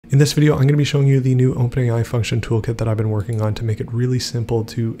In this video, I'm going to be showing you the new OpenAI function toolkit that I've been working on to make it really simple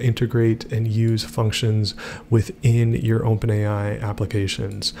to integrate and use functions within your OpenAI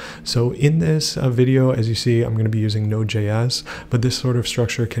applications. So in this video, as you see, I'm going to be using Node.js, but this sort of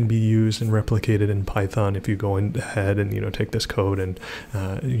structure can be used and replicated in Python if you go ahead and take this code and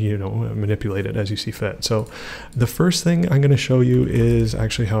manipulate it as you see fit. So the first thing I'm going to show you is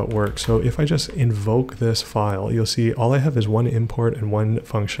actually how it works. So if I just invoke this file, you'll see all I have is one import and one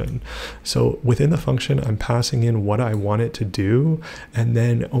function. So within the function, I'm passing in what I want it to do, and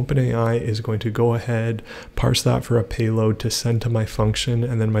then OpenAI is going to go ahead, parse that for a payload to send to my function,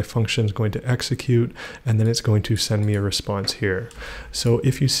 and then my function is going to execute, and then it's going to send me a response here. So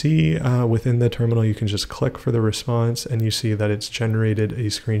if you see within the terminal, you can just click for the response, and you see that it's generated a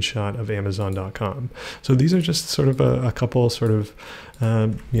screenshot of Amazon.com. So these are just sort of a couple sort of,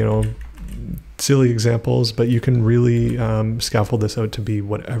 silly examples, but you can really scaffold this out to be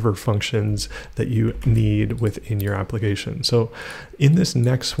whatever functions that you need within your application. So in this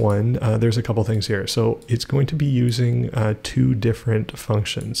next one, there's a couple things here. So it's going to be using two different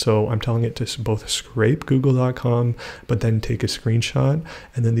functions. So I'm telling it to both scrape google.com, but then take a screenshot.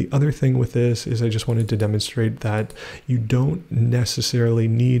 And then the other thing with this is I just wanted to demonstrate that you don't necessarily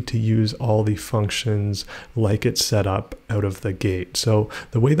need to use all the functions like it's set up out of the gate. So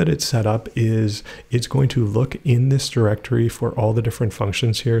the way that it's set up is it's going to look in this directory for all the different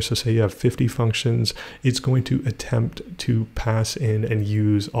functions here. So say you have 50 functions, it's going to attempt to pass in and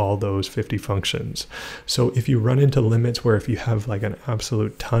use all those 50 functions. So if you run into limits where if you have like an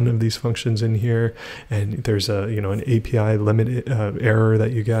absolute ton of these functions in here and there's a an API limit error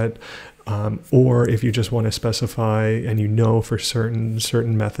that you get, or if you just want to specify and for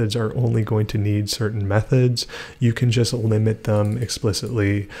certain methods are only going to need certain methods, you can just limit them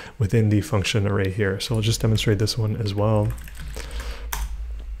explicitly within the function array here. So I'll just demonstrate this one as well.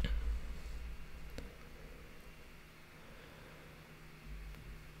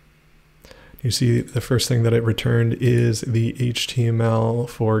 You see the first thing that it returned is the HTML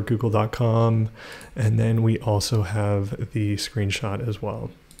for google.com, and then we also have the screenshot as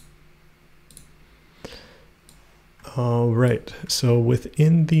well. All right, so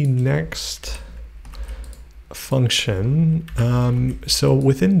within the next function, so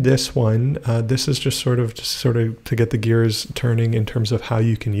within this one, this is just sort of to get the gears turning in terms of how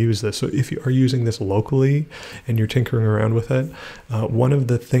you can use this. So if you are using this locally and you're tinkering around with it, one of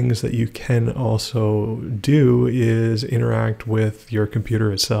the things that you can also do is interact with your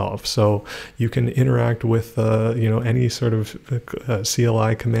computer itself. So you can interact with any sort of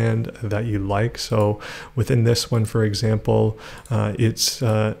CLI command that you like. So within this one, for example, it's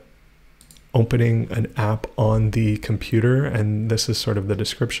opening an app on the computer, and this is sort of the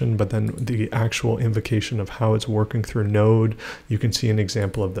description, but then the actual invocation of how it's working through Node, you can see an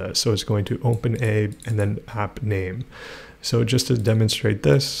example of this. So it's going to open a and then app name. So just to demonstrate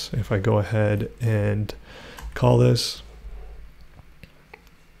this, if I go ahead and call this,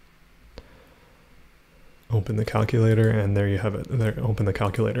 open the calculator, and there you have it. There, open the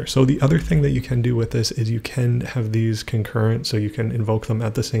calculator. So the other thing that you can do with this is you can have these concurrent, so you can invoke them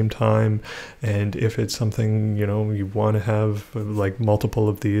at the same time. And if it's something, you want to have like multiple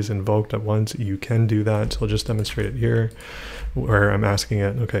of these invoked at once, you can do that. So I'll just demonstrate it here where I'm asking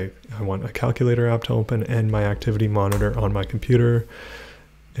it, okay, I want a calculator app to open and my activity monitor on my computer.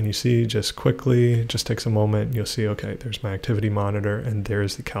 And you see just quickly, just takes a moment, you'll see, okay, there's my activity monitor and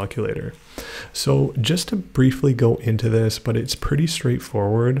there's the calculator. So just to briefly go into this, but it's pretty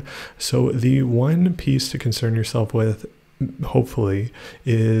straightforward. So the one piece to concern yourself with, hopefully,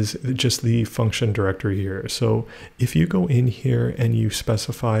 is just the function directory here. So if you go in here and you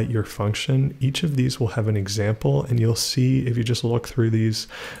specify your function, each of these will have an example, and you'll see if you just look through these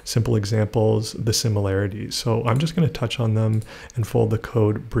simple examples, the similarities. So I'm just going to touch on them and fold the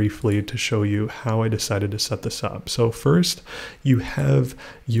code briefly to show you how I decided to set this up. So first, you have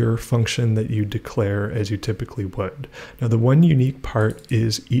your function that you declare as you typically would. Now the one unique part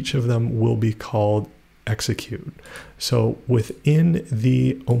is each of them will be called execute. So within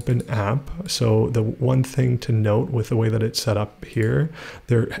the open app, so the one thing to note with the way that it's set up here,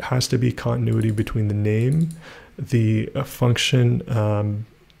 there has to be continuity between the name, the function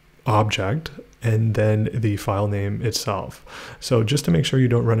object, and then the file name itself. So just to make sure you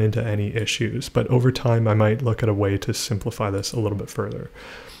don't run into any issues, but over time I might look at a way to simplify this a little bit further.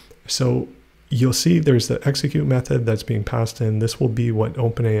 So you'll see there's the execute method that's being passed in. This will be what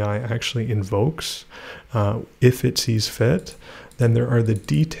OpenAI actually invokes if it sees fit. Then there are the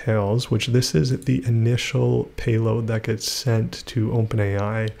details, which this is the initial payload that gets sent to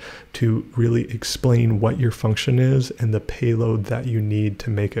OpenAI to really explain what your function is and the payload that you need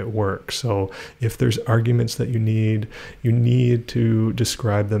to make it work. So if there's arguments that you need to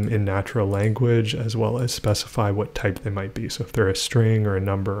describe them in natural language as well as specify what type they might be. So if they're a string or a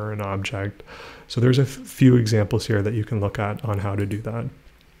number or an object. So there's a few examples here that you can look at on how to do that.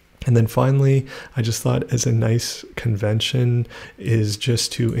 And then finally, I just thought as a nice convention is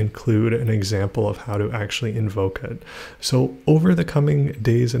just to include an example of how to actually invoke it. So over the coming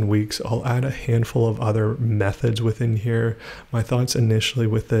days and weeks, I'll add a handful of other methods within here. My thoughts initially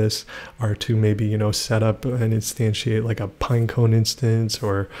with this are to maybe, you know, set up and instantiate like a Pinecone instance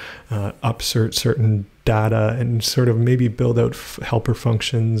or upsert certain data and sort of maybe build out helper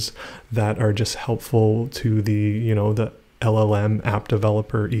functions that are just helpful to the, you know, the LLM app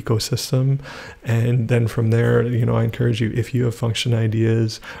developer ecosystem. And then from there, you know, I encourage you, if you have function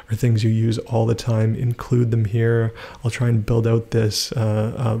ideas or things you use all the time, include them here. I'll try and build out this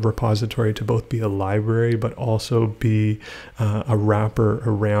repository to both be a library, but also be a wrapper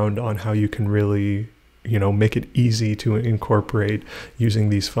around on how you can really, you know, make it easy to incorporate using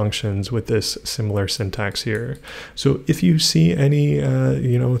these functions with this similar syntax here. So if you see any,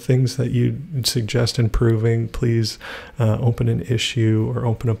 you know, things that you suggest improving, please open an issue or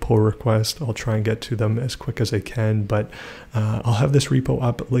open a pull request. I'll try and get to them as quick as I can, but I'll have this repo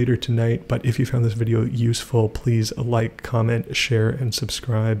up later tonight. But if you found this video useful, please like, comment, share, and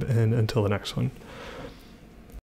subscribe. And until the next one.